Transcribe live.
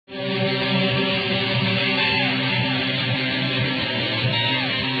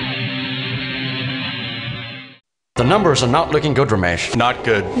The numbers are not looking good, Ramesh. Not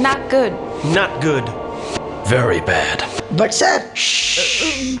good. Not good. Not good. Very bad. But sir,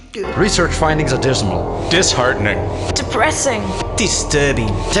 Research findings are dismal. Disheartening. Depressing. Disturbing.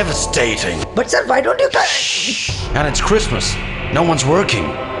 Devastating. but sir, why don't you And it's Christmas. No one's working.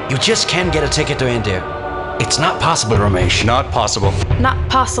 You just can't get a ticket to India. It's not possible, Ramesh. Not possible. Not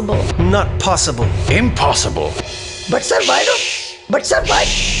possible. Not possible. Impossible. But sir,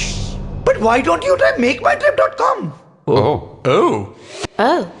 why don't you try MakeMyTrip.com? Oh. Oh.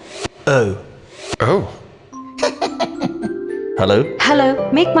 Oh. Oh. Oh. Hello? Hello,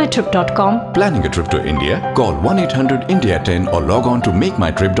 MakeMyTrip.com. Planning a trip to India? Call 1-800-INDIA-10 or log on to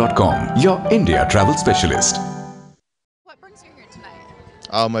MakeMyTrip.com, your India travel specialist. What brings you here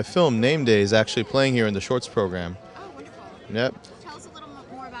tonight? My film Name Day is actually playing here in the shorts program. Oh, wonderful. Yep. Tell us a little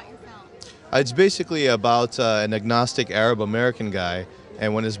more about your film. It's basically about an agnostic Arab-American guy,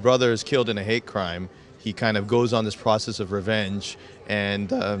 and when his brother is killed in a hate crime, he kind of goes on this process of revenge,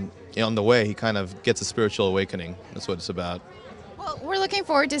 and on the way, he kind of gets a spiritual awakening. That's what it's about. Well, we're looking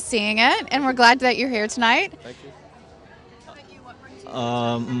forward to seeing it, and we're glad that you're here tonight. Thank you.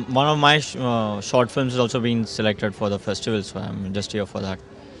 One of my short films has also been selected for the festival, so I'm just here for that.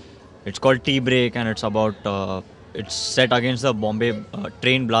 It's called Tea Break, and it's about it's set against the Bombay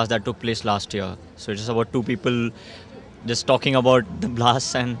train blast that took place last year. So it's just about two people just talking about the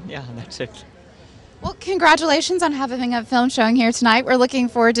blast, and yeah, that's it. Well, congratulations on having a film showing here tonight. We're looking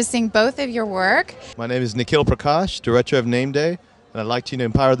forward to seeing both of your work. My name is Nikhil Prakash, director of Name Day, and I'd like to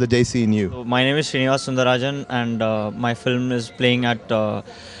empower the DesiYou. So my name is Srinivas Sunderrajan, and my film is playing at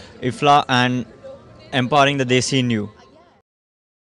IFFLA and empowering the DesiYou.